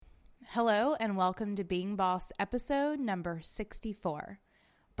Hello and welcome to Being Boss episode number 64,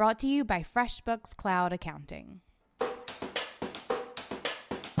 brought to you by FreshBooks Cloud Accounting.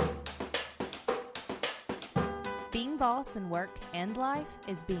 Being boss in work and life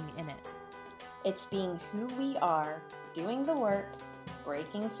is being in it. It's being who we are, doing the work,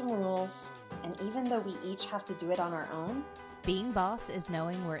 breaking some rules, and even though we each have to do it on our own, being boss is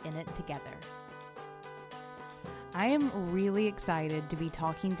knowing we're in it together. I am really excited to be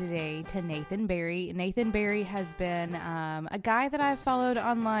talking today to Nathan Barry. Nathan Barry has been a guy that I've followed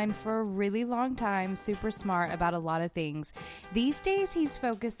online for a really long time, super smart about a lot of things. These days, he's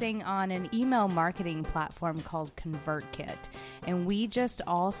focusing on an email marketing platform called ConvertKit, and we just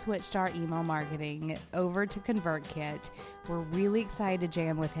all switched our email marketing over to ConvertKit. We're really excited to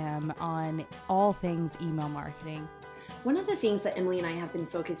jam with him on all things email marketing. One of the things that Emily and I have been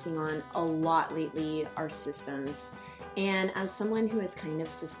focusing on a lot lately are systems. And as someone who is kind of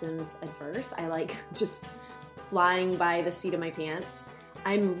systems adverse, I like just flying by the seat of my pants.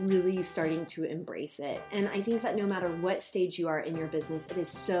 I'm really starting to embrace it. And I think that no matter what stage you are in your business, it is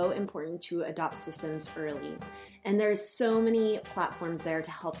so important to adopt systems early. And there's so many platforms there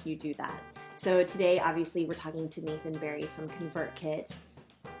to help you do that. So today, obviously, we're talking to Nathan Barry from ConvertKit.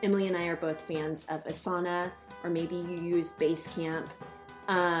 Emily and I are both fans of Asana, or maybe you use Basecamp.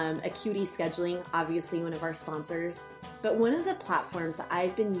 Acuity Scheduling, obviously one of our sponsors. But one of the platforms that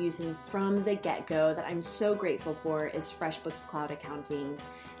I've been using from the get-go that I'm so grateful for is FreshBooks Cloud Accounting.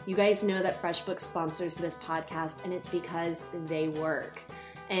 You guys know that FreshBooks sponsors this podcast, and it's because they work.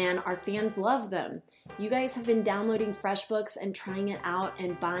 And our fans love them. You guys have been downloading FreshBooks and trying it out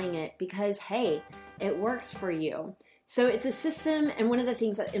and buying it because, hey, it works for you. So it's a system, and one of the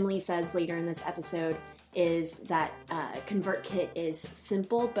things that Emily says later in this episode is that ConvertKit is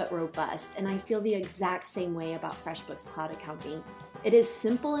simple but robust, and I feel the exact same way about FreshBooks Cloud Accounting. It is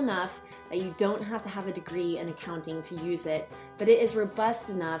simple enough that you don't have to have a degree in accounting to use it, but it is robust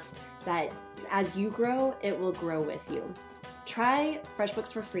enough that as you grow, it will grow with you. Try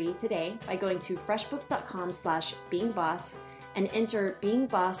FreshBooks for free today by going to freshbooks.com/beingboss and enter Being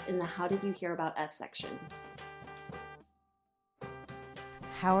Boss in the How Did You Hear About Us section.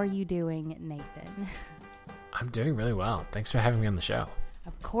 How are you doing, Nathan? I'm doing really well. Thanks for having me on the show.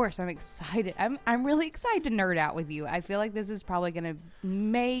 Of course, I'm excited. I'm really excited to nerd out with you. I feel like this is probably going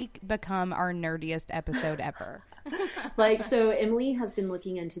to become our nerdiest episode ever. So Emily has been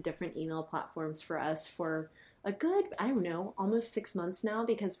looking into different email platforms for us for a good, almost 6 months now,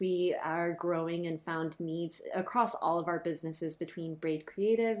 because we are growing and found needs across all of our businesses between Braid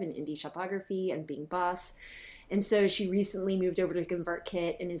Creative and Indie Shopography and Being Boss. And so she recently moved over to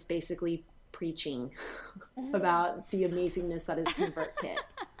ConvertKit and is basically preaching about the amazingness that is ConvertKit.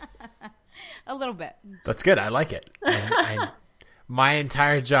 A little bit. That's good. I like it. My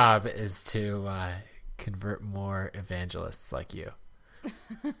entire job is to convert more evangelists like you.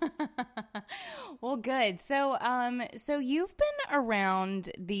 Well, good. So you've been around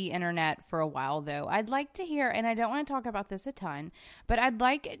the internet for a while, though. I'd like to hear, and I don't want to talk about this a ton, but I'd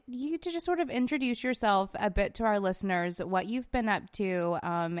like you to just sort of introduce yourself a bit to our listeners, what you've been up to,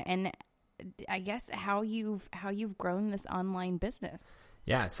 and I guess how you've grown this online business.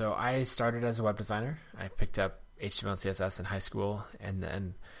 Yeah. So I started as a web designer. I picked up HTML and CSS in high school, and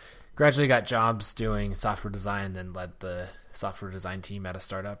then gradually got jobs doing software design, and then led the software design team at a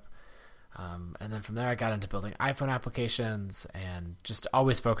startup. And then from there, I got into building iPhone applications and just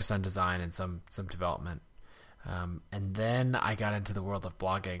always focused on design and some development. And then I got into the world of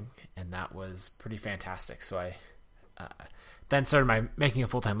blogging, and that was pretty fantastic. So I then started making a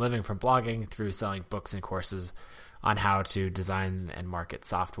full-time living from blogging through selling books and courses on how to design and market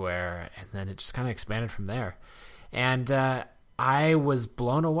software. And then it just kind of expanded from there. And I was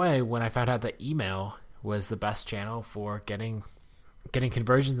blown away when I found out that email was the best channel for getting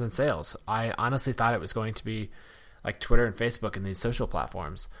conversions and sales. I honestly thought it was going to be like Twitter and Facebook and these social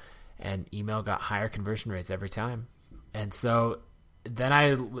platforms, and email got higher conversion rates every time. And so then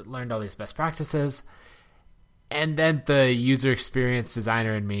I learned all these best practices, and then the user experience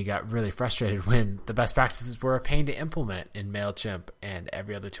designer in me got really frustrated when the best practices were a pain to implement in MailChimp and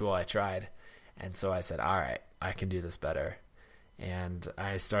every other tool I tried. And so I said, all right, I can do this better. And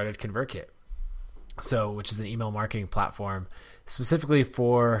I started ConvertKit, which is an email marketing platform specifically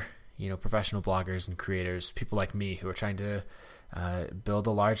for professional bloggers and creators, people like me who are trying to build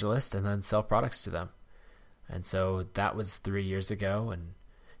a large list and then sell products to them. And so that was 3 years ago, and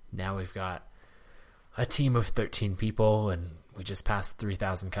now we've got a team of 13 people, and we just passed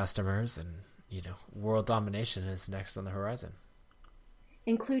 3,000 customers, and world domination is next on the horizon.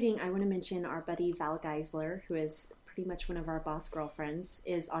 Including, I want to mention our buddy Val Geisler, who is pretty much one of our boss girlfriends,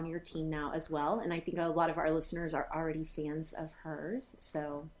 is on your team now as well. And I think a lot of our listeners are already fans of hers.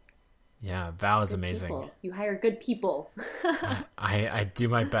 So yeah, Val is amazing. People. You hire good people. I do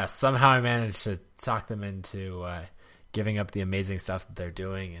my best. Somehow I managed to talk them into giving up the amazing stuff that they're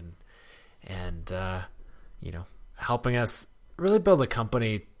doing and helping us really build a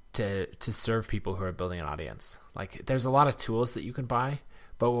company to serve people who are building an audience. Like, there's a lot of tools that you can buy,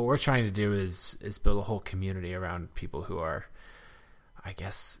 but what we're trying to do is build a whole community around people who are, I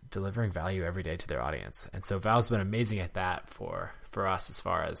guess, delivering value every day to their audience. And so Val's been amazing at that for us, as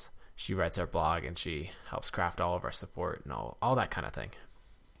far as she writes our blog and she helps craft all of our support and all that kind of thing.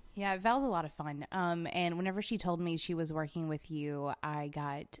 Yeah, Val's a lot of fun. And whenever she told me she was working with you, I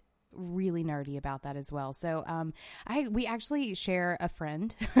got really nerdy about that as well. So we actually share a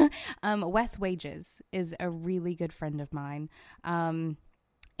friend. Wes Wages is a really good friend of mine.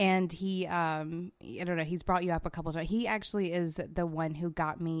 And he, I don't know, he's brought you up a couple of times. He actually is the one who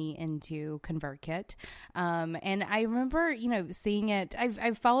got me into ConvertKit. And I remember, seeing it.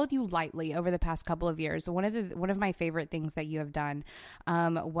 I've followed you lightly over the past couple of years. One of my favorite things that you have done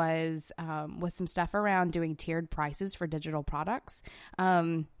was some stuff around doing tiered prices for digital products.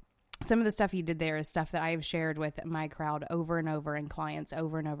 Some of the stuff you did there is stuff that I've shared with my crowd over and over and clients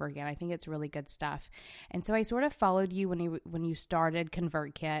over and over again. I think it's really good stuff. And so I sort of followed you when you started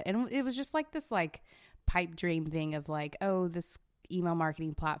ConvertKit, and it was just like this pipe dream thing of this email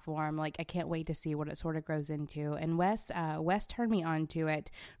marketing platform. Like, I can't wait to see what it sort of grows into. And Wes turned me on to it,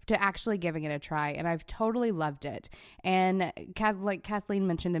 to actually giving it a try. And I've totally loved it. And like Kathleen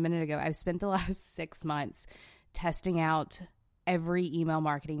mentioned a minute ago, I've spent the last 6 months testing out every email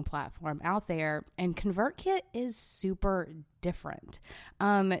marketing platform out there, and ConvertKit is super different.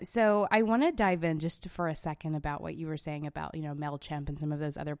 So I want to dive in just for a second about what you were saying about, MailChimp and some of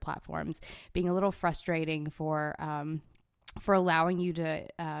those other platforms being a little frustrating for allowing you to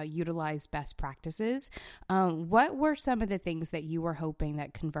utilize best practices. What were some of the things that you were hoping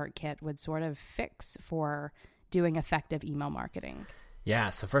that ConvertKit would sort of fix for doing effective email marketing?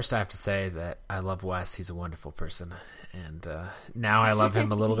 Yeah, so first I have to say that I love Wes. He's a wonderful person, and now I love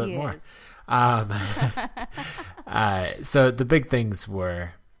him a little bit more. So the big things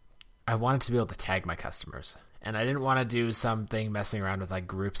were, I wanted to be able to tag my customers, and I didn't want to do something messing around with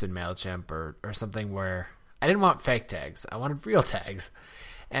groups in MailChimp or something where I didn't want fake tags. I wanted real tags.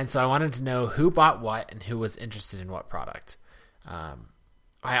 And so I wanted to know who bought what and who was interested in what product.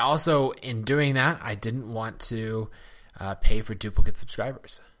 I also, in doing that, I didn't want to pay for duplicate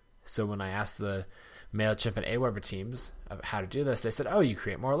subscribers. So when I asked the MailChimp and Aweber teams of how to do this, they said, oh, you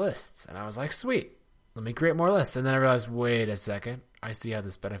create more lists. And I was like, sweet, let me create more lists. And then I realized, wait a second, I see how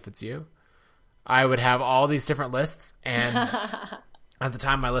this benefits you. I would have all these different lists. And at the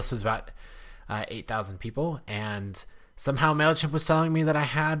time, my list was about 8,000 people. And somehow MailChimp was telling me that I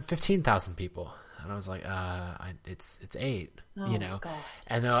had 15,000 people. And I was like, it's 8, Gosh.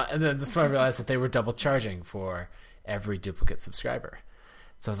 And then that's when I realized that they were double charging for every duplicate subscriber.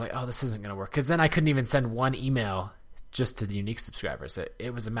 So I was like, oh, this isn't going to work. Because then I couldn't even send one email just to the unique subscribers.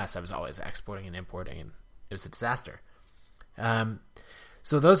 It was a mess. I was always exporting and importing, and it was a disaster.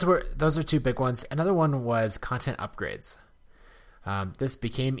 So those are two big ones. Another one was content upgrades. This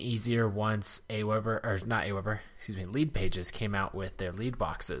became easier once Lead Pages came out with their lead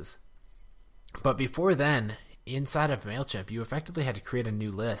boxes. But before then, inside of MailChimp, you effectively had to create a new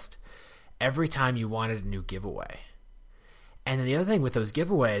list every time you wanted a new giveaway. And then the other thing with those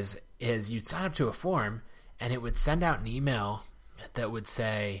giveaways is you'd sign up to a form and it would send out an email that would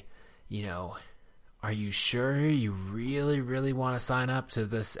say, are you sure you really, really want to sign up to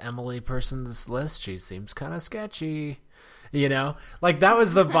this Emily person's list? She seems kind of sketchy. That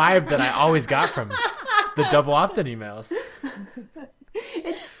was the vibe that I always got from the double opt-in emails.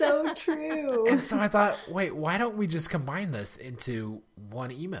 It's so true. And so I thought, wait, why don't we just combine this into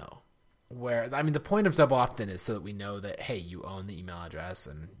one email? The point of double opt-in is so that we know that, hey, you own the email address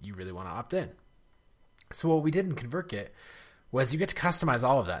and you really want to opt in. So what we did in ConvertKit was you get to customize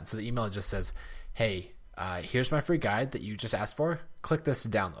all of that. And so the email just says, hey, here's my free guide that you just asked for. Click this to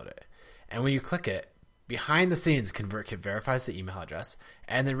download it. And when you click it, behind the scenes, ConvertKit verifies the email address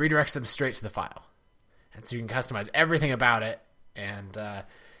and then redirects them straight to the file. And so you can customize everything about it. And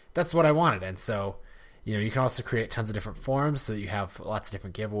that's what I wanted. And so, you can also create tons of different forms so that you have lots of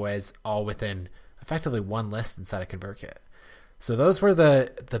different giveaways all within effectively one list inside of ConvertKit. So those were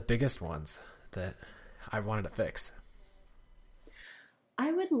the biggest ones that I wanted to fix.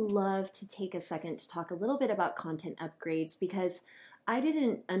 I would love to take a second to talk a little bit about content upgrades, because I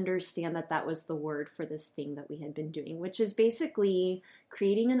didn't understand that that was the word for this thing that we had been doing, which is basically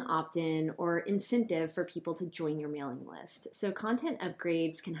creating an opt-in or incentive for people to join your mailing list. So content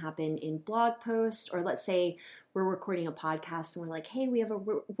upgrades can happen in blog posts, or let's say we're recording a podcast and we're like, hey, we have a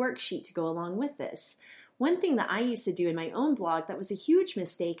worksheet to go along with this. One thing that I used to do in my own blog that was a huge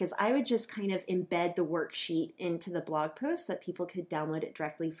mistake is I would just kind of embed the worksheet into the blog post so that people could download it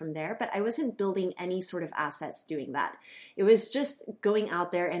directly from there, but I wasn't building any sort of assets doing that. It was just going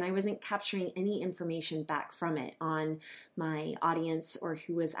out there and I wasn't capturing any information back from it on my audience or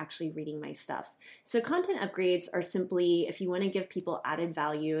who was actually reading my stuff. So content upgrades are simply, if you want to give people added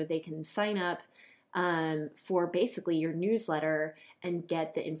value, they can sign up for basically your newsletter and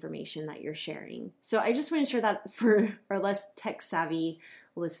get the information that you're sharing. So I just want to share that for our less tech savvy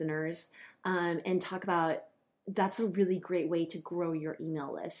listeners and talk about that's a really great way to grow your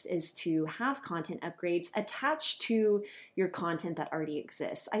email list, is to have content upgrades attached to your content that already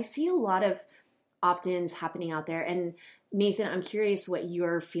exists. I see a lot of opt-ins happening out there, and Nathan, I'm curious what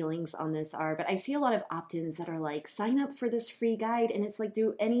your feelings on this are, but I see a lot of opt-ins that are like, sign up for this free guide, and it's like,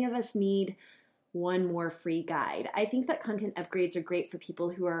 do any of us need one more free guide? I think that content upgrades are great for people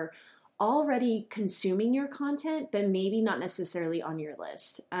who are already consuming your content, but maybe not necessarily on your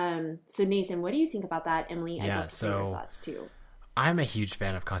list. So Nathan, what do you think about that? Emily, I'd love to hear your thoughts too. I'm a huge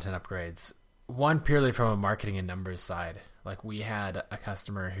fan of content upgrades. One, purely from a marketing and numbers side. Like, we had a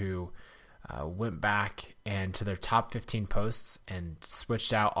customer who went back and to their top 15 posts and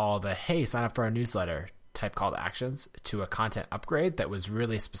switched out all the, hey, sign up for our newsletter type call to actions to a content upgrade that was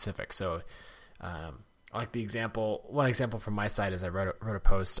really specific. So like one example from my side is I wrote a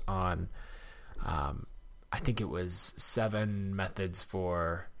post on, I think it was 7 methods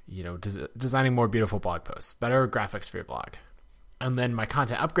for, designing more beautiful blog posts, better graphics for your blog. And then my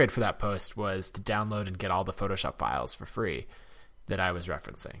content upgrade for that post was to download and get all the Photoshop files for free that I was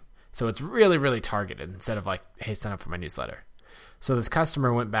referencing. So it's really, really targeted instead of like, hey, sign up for my newsletter. So this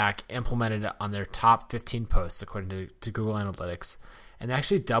customer went back, implemented it on their top 15 posts according to Google Analytics, and they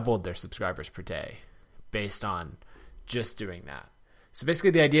actually doubled their subscribers per day based on just doing that. So basically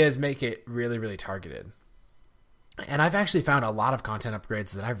the idea is make it really, really targeted. And I've actually found a lot of content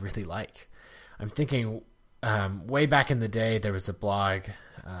upgrades that I really like. I'm thinking way back in the day, there was a blog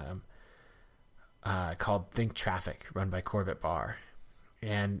called Think Traffic run by Corbett Barr.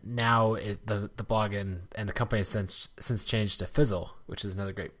 And now the blog and the company has since changed to Fizzle, which is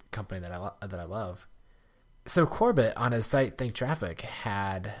another great company that I love. So Corbett on his site Think Traffic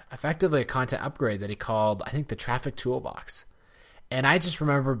had effectively a content upgrade that he called, I think, the Traffic Toolbox. And I just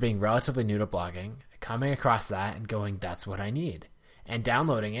remember being relatively new to blogging, coming across that and going, that's what I need, and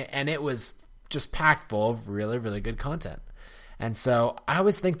downloading it. And it was just packed full of really, really good content. And so I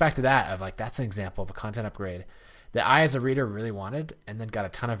always think back to that of like, that's an example of a content upgrade that I as a reader really wanted and then got a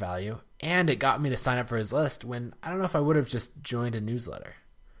ton of value. And it got me to sign up for his list when I don't know if I would have just joined a newsletter.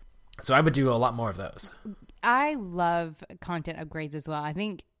 So I would do a lot more of those. I love content upgrades as well. I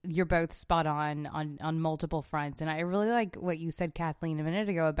think you're both spot on multiple fronts. And I really like what you said, Kathleen, a minute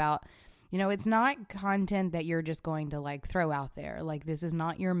ago about, it's not content that you're just going to like throw out there. Like, this is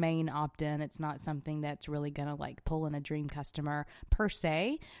not your main opt-in. It's not something that's really going to like pull in a dream customer per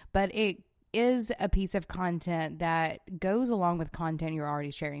se, but it is a piece of content that goes along with content you're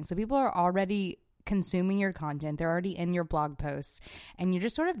already sharing. So people are already consuming your content. They're already in your blog posts, and you're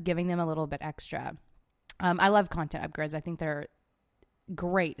just sort of giving them a little bit extra. I love content upgrades. I think they're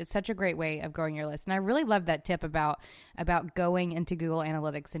great. It's such a great way of growing your list. And I really love that tip about going into Google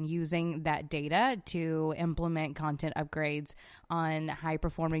Analytics and using that data to implement content upgrades on high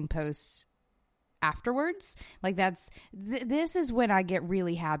performing posts afterwards. Like, this is when I get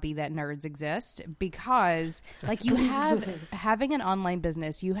really happy that nerds exist, because like you have having an online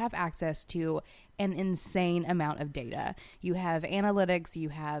business, you have access to an insane amount of data. You have analytics, you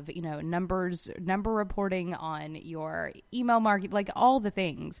have, number reporting on your email market, like all the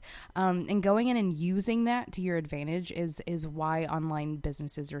things. And going in and using that to your advantage is why online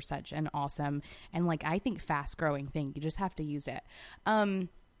businesses are such an awesome and like, I think, fast growing thing. You just have to use it.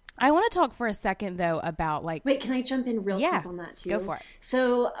 I want to talk for a second though about like, wait, can I jump in real quick on that too? Go for it.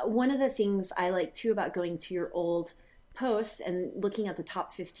 So one of the things I like too about going to your old posts and looking at the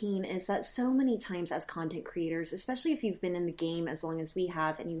top 15 is that so many times as content creators, especially if you've been in the game as long as we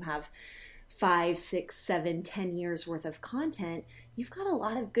have and you have 5, 6, 7, 10 years worth of content, you've got a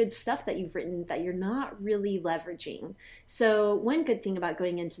lot of good stuff that you've written that you're not really leveraging. So one good thing about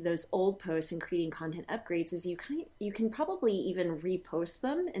going into those old posts and creating content upgrades is you can probably even repost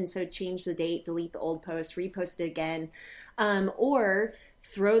them. And so change the date, delete the old post, repost it again, or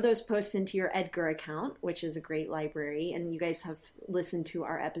throw those posts into your Edgar account, which is a great library. And you guys have listened to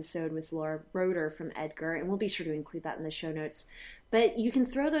our episode with Laura Roeder from Edgar, and we'll be sure to include that in the show notes. But you can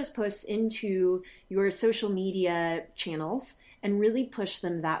throw those posts into your social media channels and really push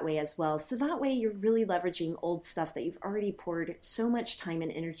them that way as well. So that way you're really leveraging old stuff that you've already poured so much time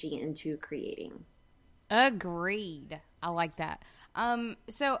and energy into creating. Agreed. I like that.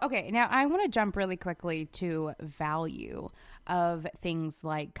 Okay, now I want to jump really quickly to value of things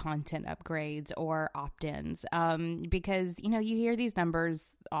like content upgrades or opt-ins, because, you hear these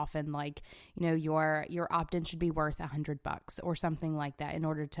numbers often, like, your opt-in should be worth $100 or something like that in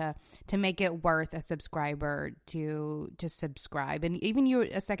order to make it worth a subscriber to subscribe. And even you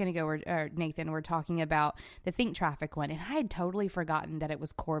a second ago, or Nathan, were talking about the Think Traffic one, and I had totally forgotten that it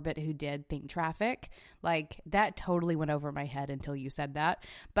was Corbett who did Think Traffic. Like, that totally went over my head until you said that.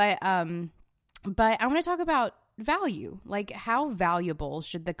 But I want to talk about value. Like, how valuable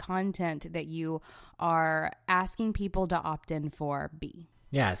should the content that you are asking people to opt in for be?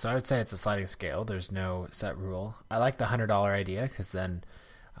 Yeah, so I would say it's a sliding scale. There's no set rule. I like the $100 idea because then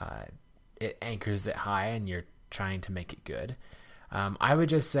it anchors it high and you're trying to make it good. I would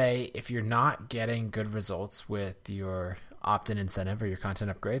just say if you're not getting good results with your opt-in incentive or your content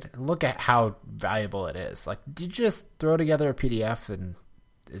upgrade, look at how valuable it is. Like, did you just throw together a PDF and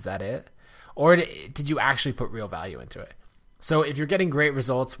is that it? Or did you actually put real value into it? So if you're getting great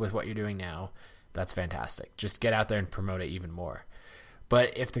results with what you're doing now, that's fantastic. Just get out there and promote it even more.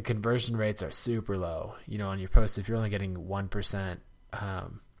 But if the conversion rates are super low, on your posts, if you're only getting 1%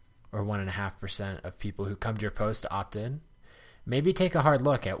 or 1.5% of people who come to your post to opt in, maybe take a hard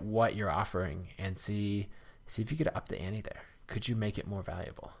look at what you're offering and see if you could up the ante there. Could you make it more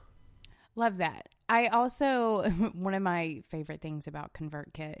valuable? Love that. I also, one of my favorite things about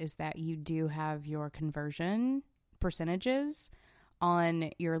ConvertKit is that you do have your conversion percentages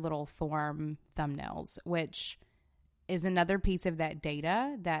on your little form thumbnails, which is another piece of that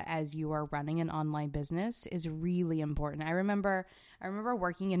data that, as you are running an online business, is really important. I remember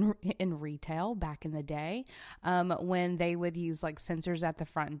working in retail back in the day, when they would use like sensors at the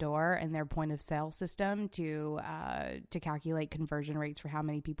front door and their point of sale system to calculate conversion rates for how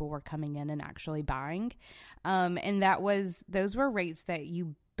many people were coming in and actually buying, and those were rates that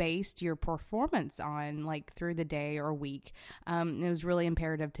you based your performance on, like, through the day or week. It was really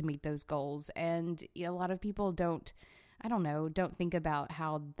imperative to meet those goals, and a lot of people don't think about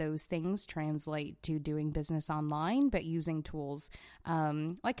how those things translate to doing business online, but using tools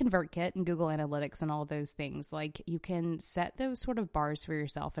like ConvertKit and Google Analytics and all those things. Like, you can set those sort of bars for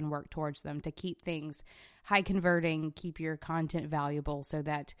yourself and work towards them to keep things high converting, keep your content valuable so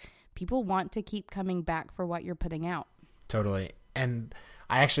that people want to keep coming back for what you're putting out. Totally. And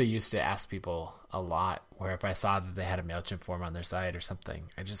I actually used to ask people a lot where if I saw that they had a MailChimp form on their site or something,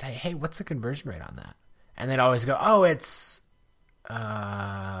 I just, hey, what's the conversion rate on that? And they'd always go, oh, it's,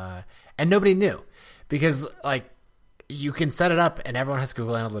 and nobody knew because, like, you can set it up and everyone has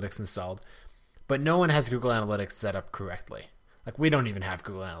Google Analytics installed, but no one has Google Analytics set up correctly. Like, we don't even have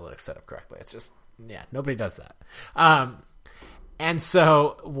Google Analytics set up correctly. It's just, nobody does that. And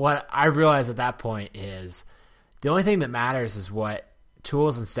so what I realized at that point is the only thing that matters is what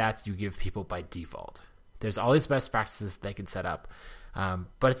tools and stats you give people by default. There's all these best practices they can set up,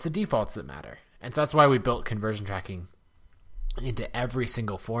 but it's the defaults that matter. And so that's why we built conversion tracking into every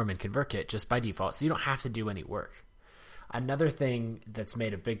single form in ConvertKit just by default, so you don't have to do any work. Another thing that's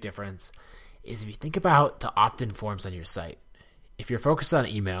made a big difference is if you think about the opt-in forms on your site. If you're focused on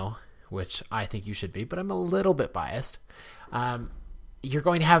email, which I think you should be, but I'm a little bit biased, you're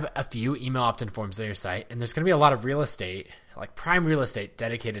going to have a few email opt-in forms on your site, and there's going to be a lot of real estate, like prime real estate,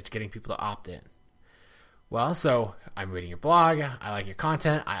 dedicated to getting people to opt in. Well, so I'm reading your blog, I like your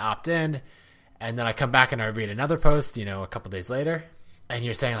content, I opt in, and then I come back and I read another post, a couple days later, and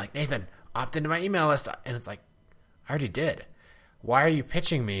you're saying like, Nathan, opt into my email list. And it's like, I already did. Why are you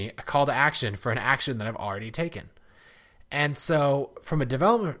pitching me a call to action for an action that I've already taken? And so from a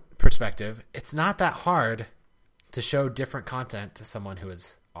development perspective, it's not that hard to show different content to someone who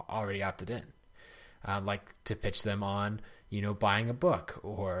has already opted in. Like to pitch them on, buying a book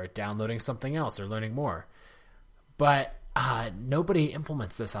or downloading something else or learning more. But nobody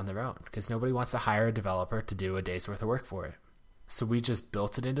implements this on their own because nobody wants to hire a developer to do a day's worth of work for it. So we just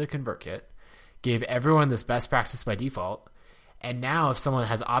built it into ConvertKit, gave everyone this best practice by default, and now if someone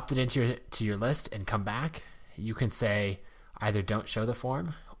has opted into your list and come back, you can say either don't show the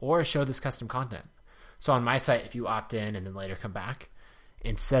form or show this custom content. So on my site, if you opt in and then later come back,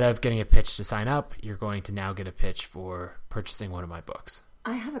 instead of getting a pitch to sign up, you're going to now get a pitch for purchasing one of my books.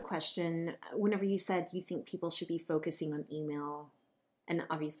 I have a question. Whenever you said you think people should be focusing on email and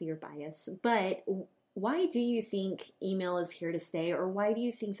obviously you're biased, but why do you think email is here to stay, or why do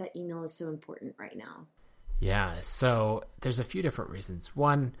you think that email is so important right now? Yeah, so there's a few different reasons.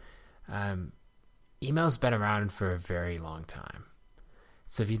 One, email's been around for a very long time.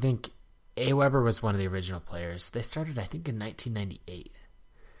 So if you think AWeber was one of the original players, they started, I think, in 1998.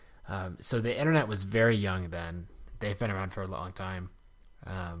 So the internet was very young then. They've been around for a long time.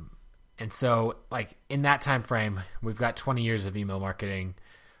 And so, like, in that time frame, we've got 20 years of email marketing.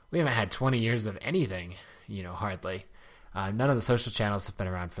 We haven't had 20 years of anything, hardly. None of the social channels have been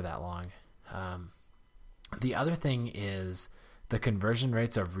around for that long. The other thing is the conversion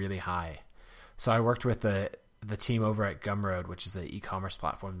rates are really high. So I worked with the team over at Gumroad, which is an e-commerce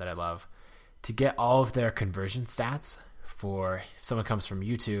platform that I love, to get all of their conversion stats for if someone comes from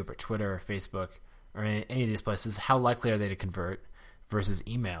YouTube or Twitter or Facebook or any of these places, how likely are they to convert versus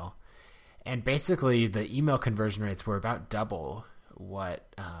email. And basically the email conversion rates were about double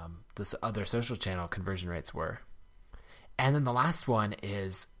what this other social channel conversion rates were. And then the last one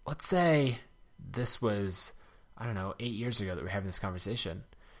is, let's say this was, 8 years ago that we're having this conversation.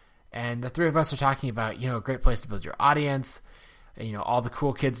 And the three of us are talking about, a great place to build your audience. All the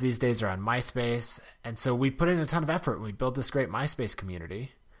cool kids these days are on MySpace. And so we put in a ton of effort and we build this great MySpace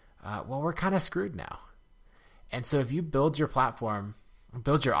community. Well, we're kind of screwed now. And so if you build your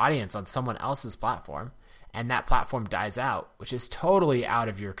audience on someone else's platform, and that platform dies out, which is totally out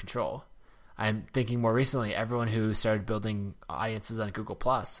of your control. I'm thinking more recently, everyone who started building audiences on Google+,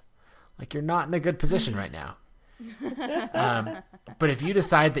 you're not in a good position right now. But if you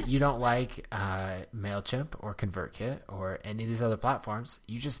decide that you don't like MailChimp or ConvertKit or any of these other platforms,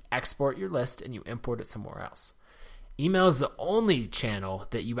 you just export your list and you import it somewhere else. Email is the only channel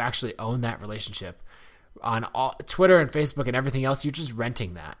that you actually own that relationship. On Twitter and Facebook and everything else, you're just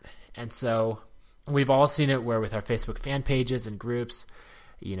renting that. And so we've all seen it where with our Facebook fan pages and groups,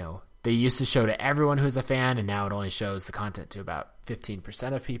 they used to show to everyone who's a fan, and now it only shows the content to about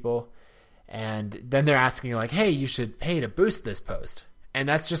 15% of people. And then they're asking hey, you should pay to boost this post. And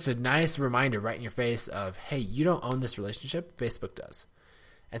that's just a nice reminder right in your face of, hey, you don't own this relationship, Facebook does.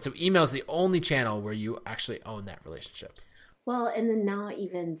 And so email is the only channel where you actually own that relationship. Well, and then now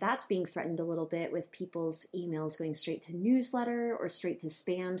even that's being threatened a little bit with people's emails going straight to newsletter or straight to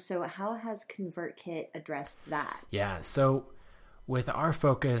spam. So how has ConvertKit addressed that? Yeah, so with our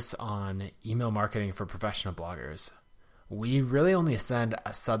focus on email marketing for professional bloggers, we really only send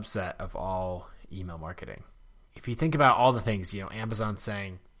a subset of all email marketing. If you think about all the things, Amazon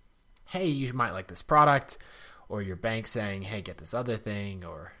saying, hey, you might like this product, or your bank saying, hey, get this other thing,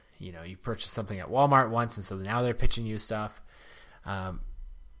 or, you purchased something at Walmart once, and so now they're pitching you stuff.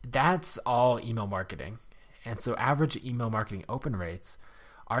 That's all email marketing. And so average email marketing open rates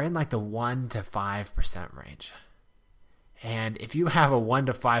are in the 1 to 5% range. And if you have a 1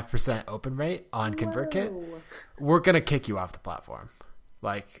 to 5% open rate on ConvertKit, we're going to kick you off the platform.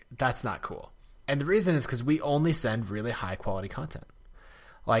 That's not cool. And the reason is because we only send really high quality content.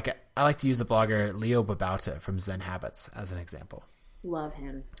 I like to use a blogger, Leo Babauta from Zen Habits as an example. Love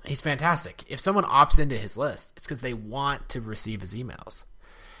him. He's fantastic. If someone opts into his list, it's because they want to receive his emails.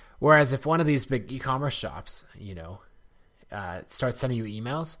 Whereas if one of these big e-commerce shops, starts sending you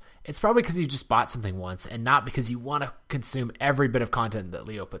emails, it's probably because you just bought something once and not because you want to consume every bit of content that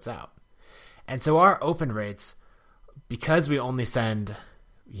Leo puts out. And so our open rates, because we only send,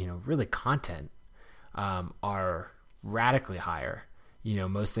 really content, are radically higher.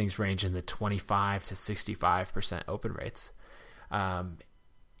 Most things range in the 25 to 65% open rates.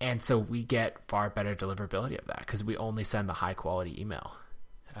 And so we get far better deliverability of that because we only send the high quality email.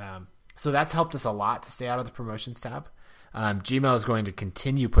 So that's helped us a lot to stay out of the promotions tab. Gmail is going to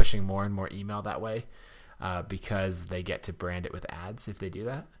continue pushing more and more email that way because they get to brand it with ads if they do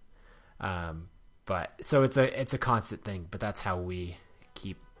that. But so it's a constant thing, but that's how we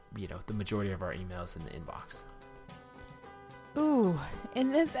keep, the majority of our emails in the inbox. Ooh,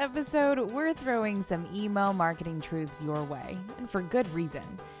 in this episode, we're throwing some email marketing truths your way, and for good reason.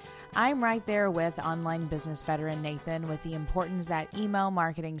 I'm right there with online business veteran Nathan with the importance that email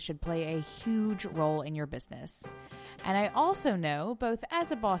marketing should play a huge role in your business. And I also know, both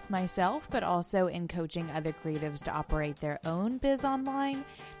as a boss myself, but also in coaching other creatives to operate their own biz online,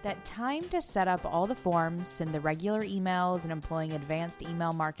 that time to set up all the forms, send the regular emails, and employing advanced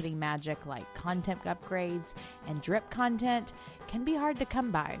email marketing magic like content upgrades and drip content can be hard to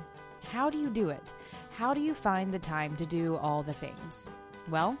come by. How do you do it? How do you find the time to do all the things?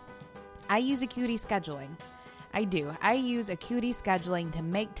 Well, I use Acuity Scheduling. I do. I use Acuity Scheduling to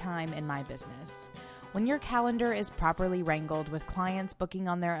make time in my business. When your calendar is properly wrangled with clients booking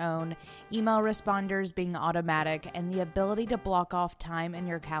on their own, email responders being automatic, and the ability to block off time in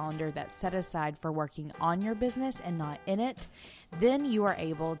your calendar that's set aside for working on your business and not in it, then you are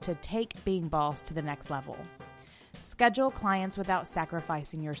able to take being boss to the next level. Schedule clients without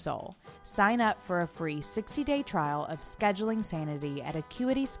sacrificing your soul. Sign up for a free 60-day trial of Scheduling Sanity at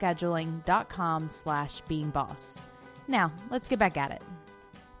acuityscheduling.com/beingboss. Now, let's get back at it.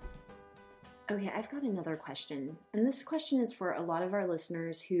 Okay, I've got another question. And this question is for a lot of our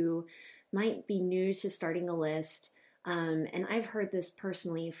listeners who might be new to starting a list. And I've heard this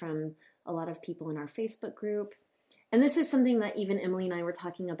personally from a lot of people in our Facebook group. And this is something that even Emily and I were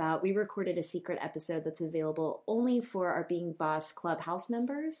talking about. We recorded a secret episode that's available only for our Being Boss Clubhouse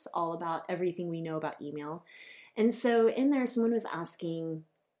members, all about everything we know about email. And so in there, someone was asking,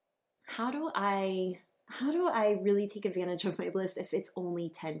 how do I really take advantage of my list if it's only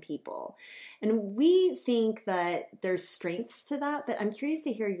 10 people? And we think that there's strengths to that, but I'm curious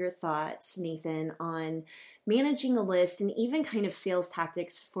to hear your thoughts, Nathan, on managing a list and even kind of sales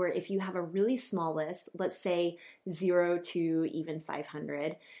tactics for if you have a really small list, let's say 0 to even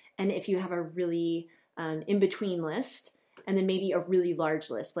 500, and if you have a really in-between list, and then maybe a really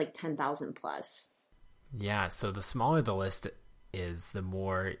large list, like 10,000 plus. Yeah, so the smaller the list is, the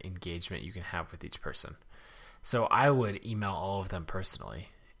more engagement you can have with each person. So I would email all of them personally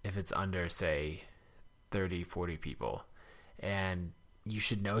if it's under, say, 30, 40 people. And you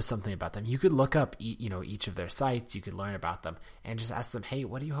should know something about them. You could look up each of their sites. You could learn about them and just ask them, hey,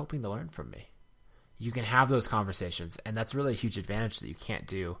 what are you hoping to learn from me? You can have those conversations. And that's really a huge advantage that you can't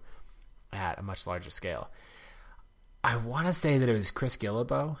do at a much larger scale. I want to say that it was Chris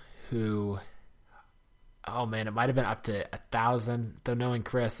Gillibo who... Oh man, it might have been up to 1,000. Though knowing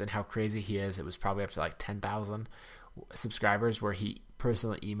Chris and how crazy he is, it was probably up to like 10,000 subscribers where he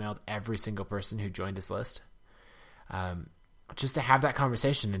personally emailed every single person who joined his list. Just to have that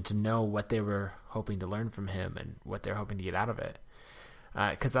conversation and to know what they were hoping to learn from him and what they're hoping to get out of it.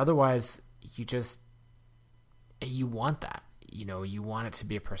 Because otherwise, you want that. You want it to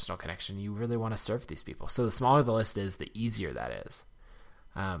be a personal connection. You really want to serve these people. So the smaller the list is, the easier that is.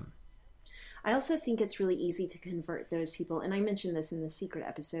 I also think it's really easy to convert those people, and I mentioned this in the secret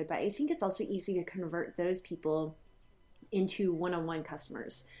episode, but I think it's also easy to convert those people into one-on-one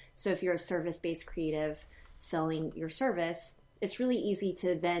customers. So if you're a service-based creative selling your service, it's really easy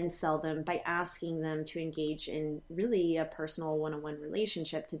to then sell them by asking them to engage in really a personal one-on-one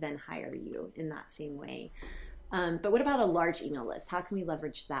relationship to then hire you in that same way. But what about a large email list? How can we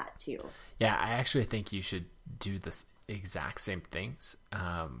leverage that too? Yeah, I actually think you should do this exact same things,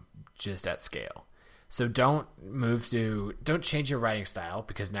 just at scale. So don't change your writing style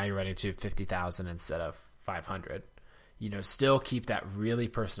because now you're writing to 50,000 instead of 500. Still keep that really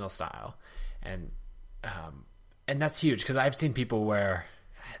personal style, and that's huge because I've seen people where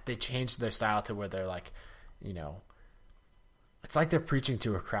they change their style to where they're like, it's like they're preaching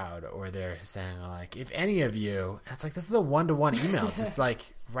to a crowd, or they're saying like, if any of you, it's like, this is a one-to-one email, just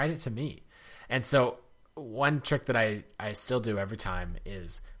like write it to me. And so one trick that I still do every time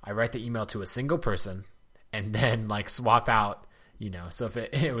is I write the email to a single person and then like swap out, so if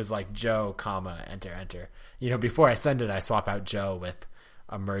it was like Joe, enter. Before I send it, I swap out Joe with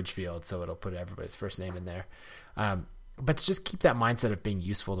a merge field so it'll put everybody's first name in there. But to just keep that mindset of being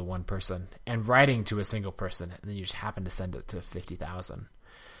useful to one person and writing to a single person, and then you just happen to send it to 50,000.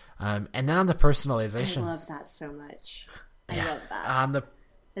 And then on the personalization. I love that so much. I love that.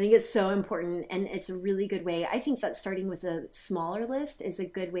 I think it's so important, and it's a really good way. I think that starting with a smaller list is a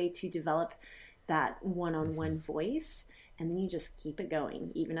good way to develop that one-on-one voice, and then you just keep it going,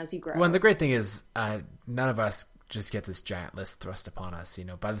 even as you grow. Well, and the great thing is none of us just get this giant list thrust upon us.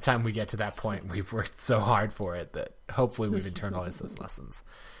 By the time we get to that point, we've worked so hard for it that hopefully we've internalized those lessons.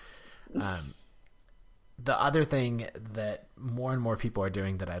 The other thing that more and more people are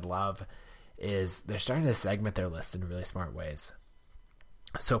doing that I love is they're starting to segment their list in really smart ways.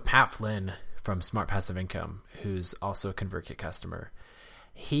 So Pat Flynn from Smart Passive Income, who's also a ConvertKit customer,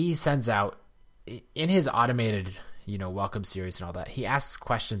 he sends out in his automated, welcome series and all that. He asks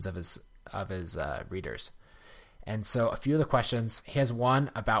questions of his readers, and so a few of the questions, he has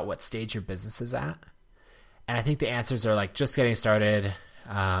one about what stage your business is at, and I think the answers are like just getting started,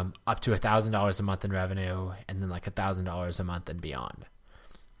 up to $1,000 a month in revenue, and then like $1,000 a month and beyond.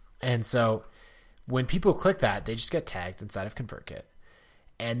 And so when people click that, they just get tagged inside of ConvertKit.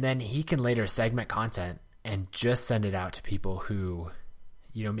 And then he can later segment content and just send it out to people who,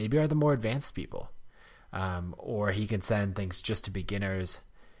 maybe are the more advanced people. Or he can send things just to beginners,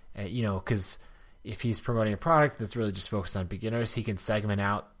 because if he's promoting a product that's really just focused on beginners, he can segment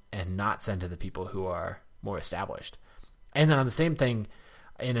out and not send to the people who are more established. And then on the same thing,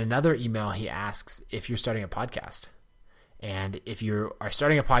 in another email, he asks if you're starting a podcast. And if you are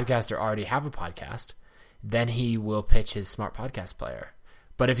starting a podcast or already have a podcast, then he will pitch his smart podcast player.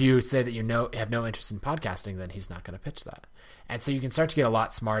 But if you say that you have no interest in podcasting, then he's not going to pitch that. And so you can start to get a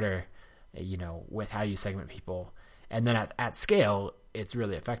lot smarter, with how you segment people. And then at scale, it's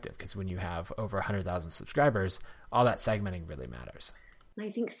really effective because when you have over 100,000 subscribers, all that segmenting really matters. I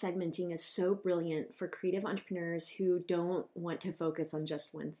think segmenting is so brilliant for creative entrepreneurs who don't want to focus on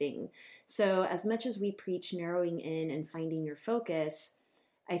just one thing. So as much as we preach narrowing in and finding your focus,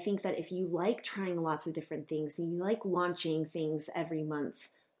 I think that if you like trying lots of different things and you like launching things every month,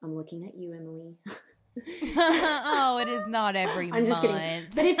 I'm looking at you, Emily. Oh, it is not every month. I'm just kidding.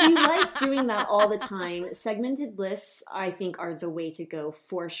 But if you like doing that all the time, segmented lists, I think, are the way to go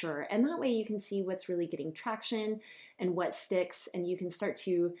for sure. And that way you can see what's really getting traction and what sticks, and you can start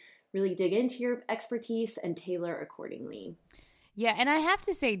to really dig into your expertise and tailor accordingly. Yeah, and I have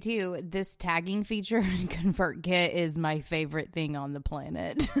to say, too, this tagging feature in ConvertKit is my favorite thing on the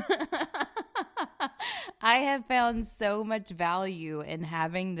planet. I have found so much value in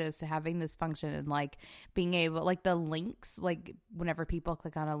having this function and like being able, like the links, like whenever people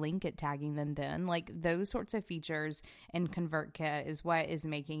click on a link, it tagging them then, like those sorts of features in ConvertKit is what is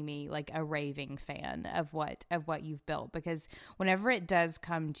making me like a raving fan of what you've built. Because whenever it does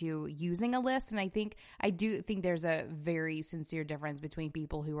come to using a list, and I do think there's a very sincere difference between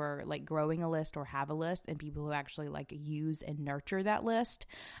people who are like growing a list or have a list and people who actually like use and nurture that list.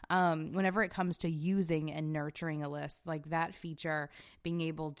 Whenever it comes to using and nurturing a list, like that feature, being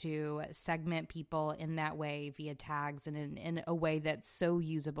able to segment people in that way via tags and in a way that's so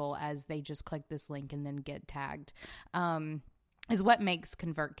usable as they just click this link and then get tagged, is what makes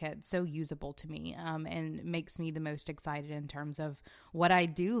ConvertKit so usable to me, and makes me the most excited in terms of what I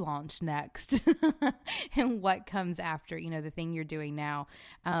do launch next and what comes after, the thing you're doing now.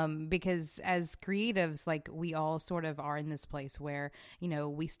 Because as creatives, like we all sort of are in this place where,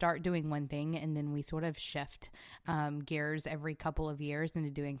 we start doing one thing and then we sort of shift gears every couple of years into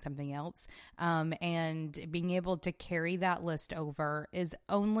doing something else. And being able to carry that list over is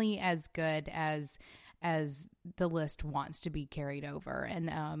only as good as the list wants to be carried over, and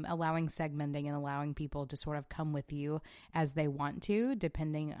allowing segmenting and allowing people to sort of come with you as they want to,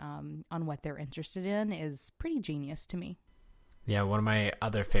 depending on what they're interested in, is pretty genius to me. Yeah, one of my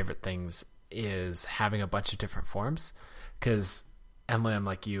other favorite things is having a bunch of different forms, because Emily, I'm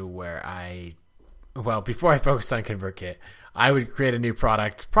like you, where before I focused on ConvertKit, I would create a new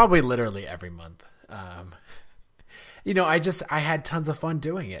product probably literally every month. I had tons of fun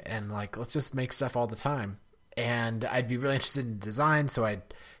doing it, and like, let's just make stuff all the time. And I'd be really interested in design, so I'd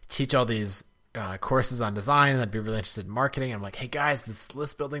teach all these courses on design, and I'd be really interested in marketing. I'm like, hey guys, this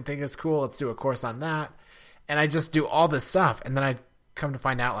list building thing is cool. Let's do a course on that. And I just do all this stuff. And then I'd come to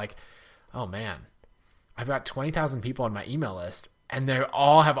find out like, oh man, I've got 20,000 people on my email list, and they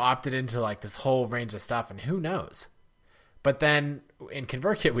all have opted into like this whole range of stuff, and who knows? But then in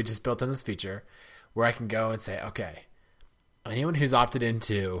ConvertKit, we just built in this feature where I can go and say, okay, anyone who's opted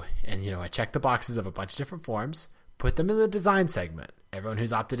into, and I check the boxes of a bunch of different forms, put them in the design segment. Everyone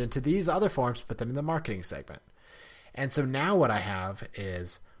who's opted into these other forms, put them in the marketing segment. And so now what I have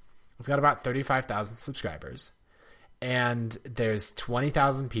is we've got about 35,000 subscribers, and there's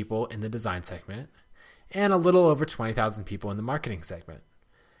 20,000 people in the design segment and a little over 20,000 people in the marketing segment.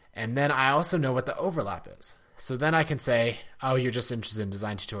 And then I also know what the overlap is. So then I can say, oh, you're just interested in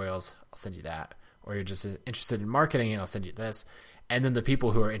design tutorials, I'll send you that. Or you're just interested in marketing, and I'll send you this. And then the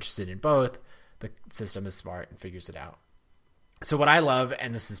people who are interested in both, the system is smart and figures it out. So what I love,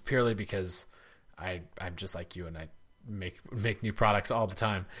 and this is purely because I'm just like you and I make new products all the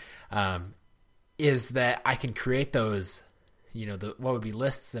time, is that I can create those, what would be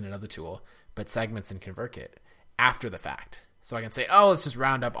lists in another tool, but segments in ConvertKit after the fact. So I can say, oh, let's just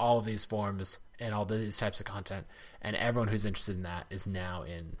round up all of these forms and all these types of content, and everyone who's interested in that is now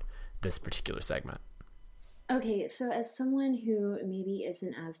in this particular segment. Okay, so as someone who maybe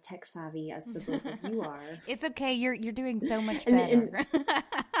isn't as tech savvy as the both of you are, it's okay. You're doing so much better.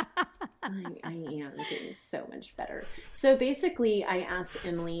 I am doing so much better. So basically, I asked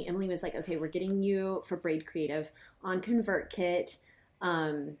Emily. Emily was like, "Okay, we're getting you for Braid Creative on ConvertKit.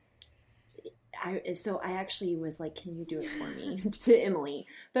 I actually was like, can you do it for me to Emily?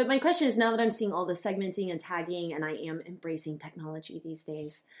 But my question is, now that I'm seeing all the segmenting and tagging and I am embracing technology these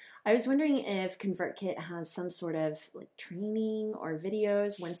days, I was wondering if ConvertKit has some sort of like training or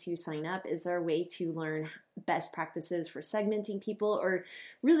videos once you sign up. Is there a way to learn best practices for segmenting people, or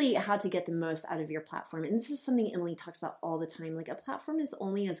really how to get the most out of your platform? And this is something Emily talks about all the time. Like, a platform is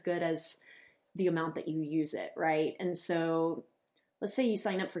only as good as the amount that you use it, right? And so let's say you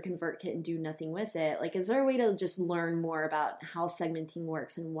sign up for ConvertKit and do nothing with it. Like, is there a way to just learn more about how segmenting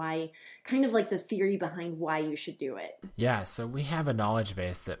works and why, kind of like the theory behind why you should do it? Yeah, so we have a knowledge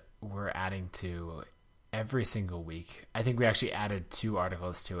base that we're adding to every single week. I think we actually added 2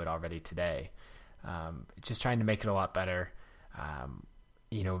 articles to it already today. Just trying to make it a lot better.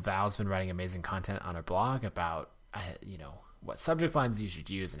 Val's been writing amazing content on her blog about, what subject lines you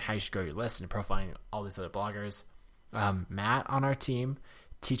should use and how you should grow your list, and profiling all these other bloggers. Matt on our team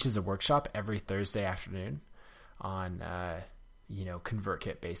teaches a workshop every Thursday afternoon on,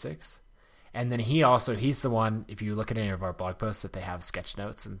 ConvertKit basics. And then he's the one, if you look at any of our blog posts, if they have sketch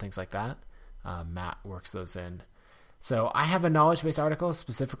notes and things like that, Matt works those in. So I have a knowledge base article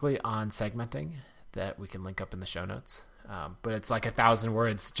specifically on segmenting that we can link up in the show notes. But it's like 1,000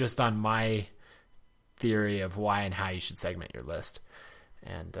 words just on my theory of why and how you should segment your list.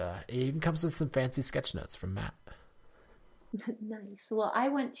 And it even comes with some fancy sketch notes from Matt. Nice. Well, I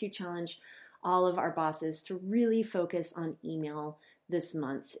want to challenge all of our bosses to really focus on email this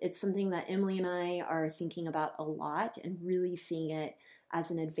month. It's something that Emily and I are thinking about a lot and really seeing it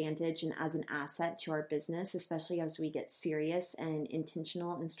as an advantage and as an asset to our business, especially as we get serious and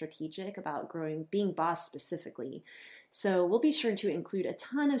intentional and strategic about growing, being boss specifically. So we'll be sure to include a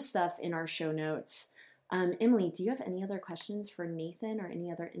ton of stuff in our show notes. Emily, do you have any other questions for Nathan or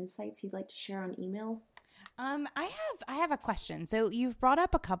any other insights you'd like to share on email? I have a question. So you've brought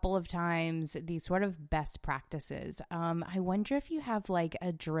up a couple of times these sort of best practices. I wonder if you have like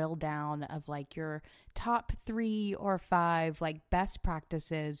a drill down of like your top 3 or 5 like best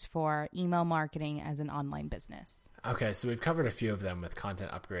practices for email marketing as an online business. Okay, so we've covered a few of them with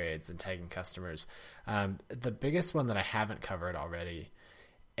content upgrades and tagging customers. The biggest one that I haven't covered already,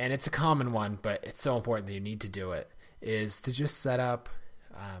 and it's a common one, but it's so important that you need to do it, is to just set up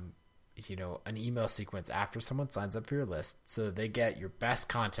an email sequence after someone signs up for your list, so they get your best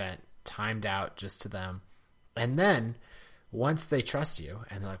content timed out just to them. And then once they trust you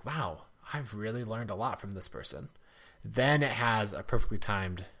and they're like, wow, I've really learned a lot from this person, then it has a perfectly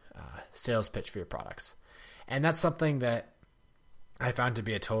timed sales pitch for your products. And that's something that I found to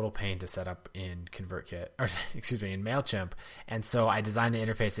be a total pain to set up in ConvertKit, in MailChimp. And so I designed the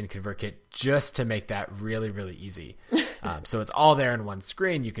interface in ConvertKit just to make that really, really easy. So it's all there in one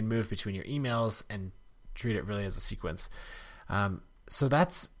screen. You can move between your emails and treat it really as a sequence. So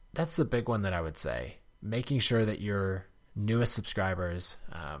that's the big one that I would say. Making sure that your newest subscribers,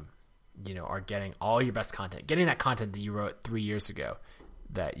 are getting all your best content, getting that content that you wrote 3 years ago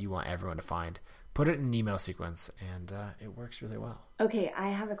that you want everyone to find. Put it in an email sequence, and it works really well. Okay, I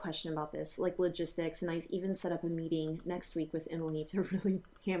have a question about this, like logistics, and I've even set up a meeting next week with Emily to really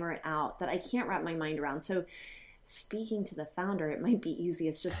hammer it out that I can't wrap my mind around. So speaking to the founder, it might be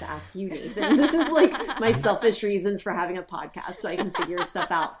easiest just to ask you, Nathan. This is like my selfish reasons for having a podcast, so I can figure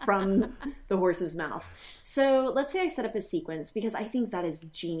stuff out from the horse's mouth. So let's say I set up a sequence, because I think that is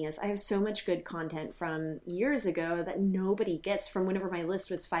genius. I have so much good content from years ago that nobody gets, from whenever my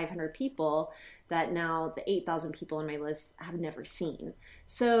list was 500 people, that now the 8,000 people on my list have never seen.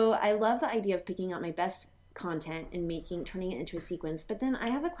 So I love the idea of picking out my best content and turning it into a sequence. But then I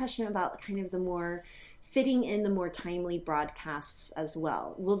have a question about kind of the more fitting in the more timely broadcasts as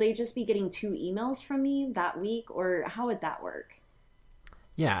well. Will they just be getting 2 emails from me that week, or how would that work?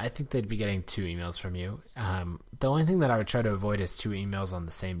 Yeah, I think they'd be getting 2 emails from you. The only thing that I would try to avoid is 2 emails on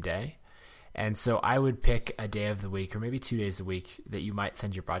the same day. And so I would pick a day of the week, or maybe 2 days a week, that you might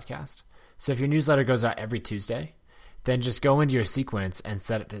send your broadcast. So if your newsletter goes out every Tuesday, then just go into your sequence and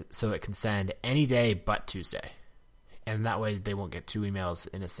set it so it can send any day but Tuesday. And that way they won't get 2 emails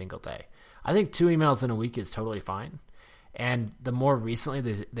in a single day. I think 2 emails in a week is totally fine. And the more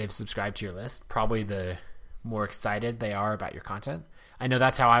recently they've subscribed to your list, probably the more excited they are about your content. I know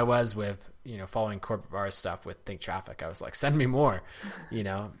that's how I was with, following Corporate Bar stuff with Think Traffic. I was like, send me more,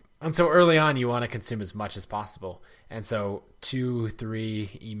 And so early on, you want to consume as much as possible. And so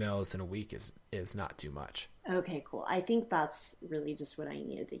 2-3 emails in a week is not too much. Okay, cool. I think that's really just what I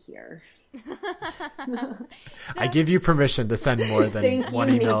needed to hear. I give you permission to send more than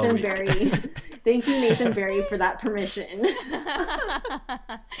one email a week. Thank you, Nathan Barry, for that permission.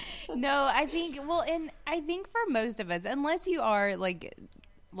 No, I think for most of us, unless you are like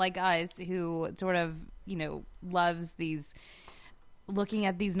like us who sort of, loves these, looking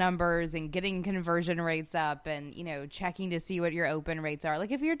at these numbers and getting conversion rates up and, checking to see what your open rates are.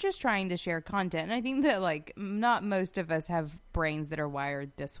 Like if you're just trying to share content, and I think that like not most of us have brains that are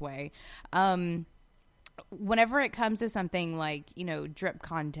wired this way. Whenever it comes to something like, drip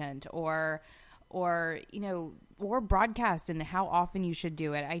content or broadcast and how often you should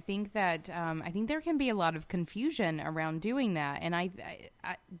do it, I think that I think there can be a lot of confusion around doing that. And I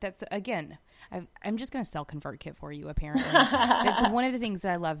that's, again, I'm just going to sell ConvertKit for you, apparently. It's one of the things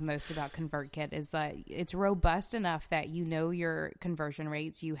that I love most about ConvertKit is that it's robust enough that your conversion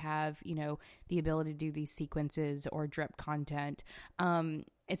rates. You have, the ability to do these sequences or drip content. And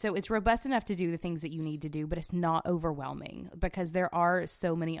so it's robust enough to do the things that you need to do, but it's not overwhelming because there are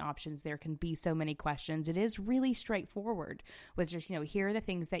so many options. There can be so many questions. It is really straightforward with just, here are the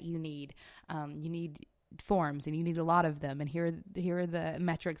things that you need. You need forms and you need a lot of them. And here are the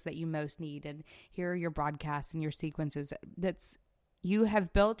metrics that you most need. And here are your broadcasts and your sequences. You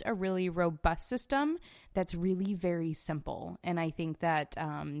have built a really robust system that's really very simple. And I think that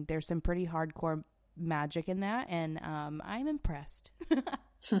there's some pretty hardcore magic in that. And I'm impressed.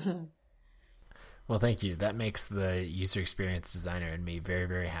 Well, thank you. That makes the user experience designer in me very,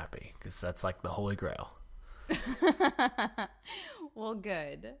 very happy because that's like the holy grail. Well,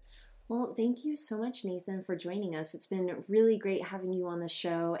 good. Well, thank you so much, Nathan, for joining us. It's been really great having you on the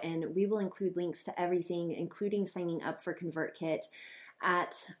show, and we will include links to everything, including signing up for ConvertKit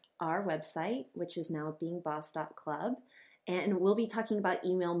at our website, which is now beingboss.club. And we'll be talking about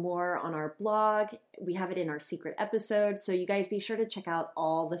email more on our blog. We have it in our secret episode, so you guys be sure to check out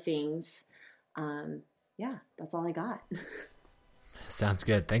all the things. Yeah, that's all I got. Sounds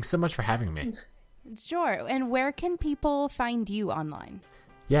good. Thanks so much for having me. Sure. And where can people find you online?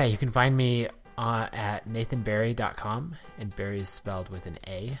 Yeah, you can find me at nathanbarry.com, and Barry is spelled with an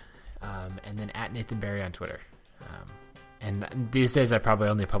A, and then at Nathan Barry on Twitter. And these days I probably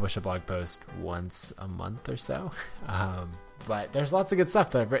only publish a blog post once a month or so. But there's lots of good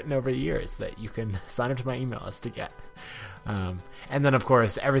stuff that I've written over the years that you can sign up to my email list to get. And then, of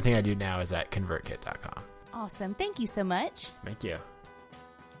course, everything I do now is at convertkit.com. Awesome. Thank you so much. Thank you.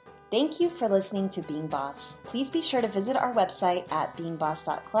 Thank you for listening to Being Boss. Please be sure to visit our website at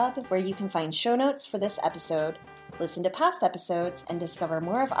beingboss.club, where you can find show notes for this episode, listen to past episodes, and discover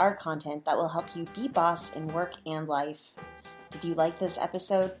more of our content that will help you be boss in work and life. Did you like this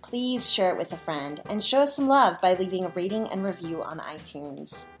episode? Please share it with a friend and show us some love by leaving a rating and review on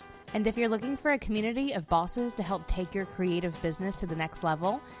iTunes. And if you're looking for a community of bosses to help take your creative business to the next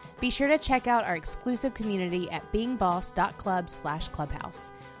level, be sure to check out our exclusive community at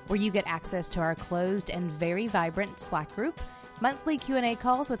beingboss.club/clubhouse, where you get access to our closed and very vibrant Slack group, monthly Q&A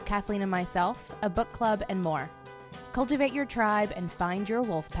calls with Kathleen and myself, a book club, and more. Cultivate your tribe and find your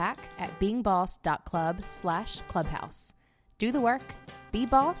wolf pack at beingboss.club/clubhouse. Do the work, be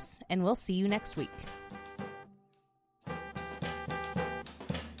boss, and we'll see you next week.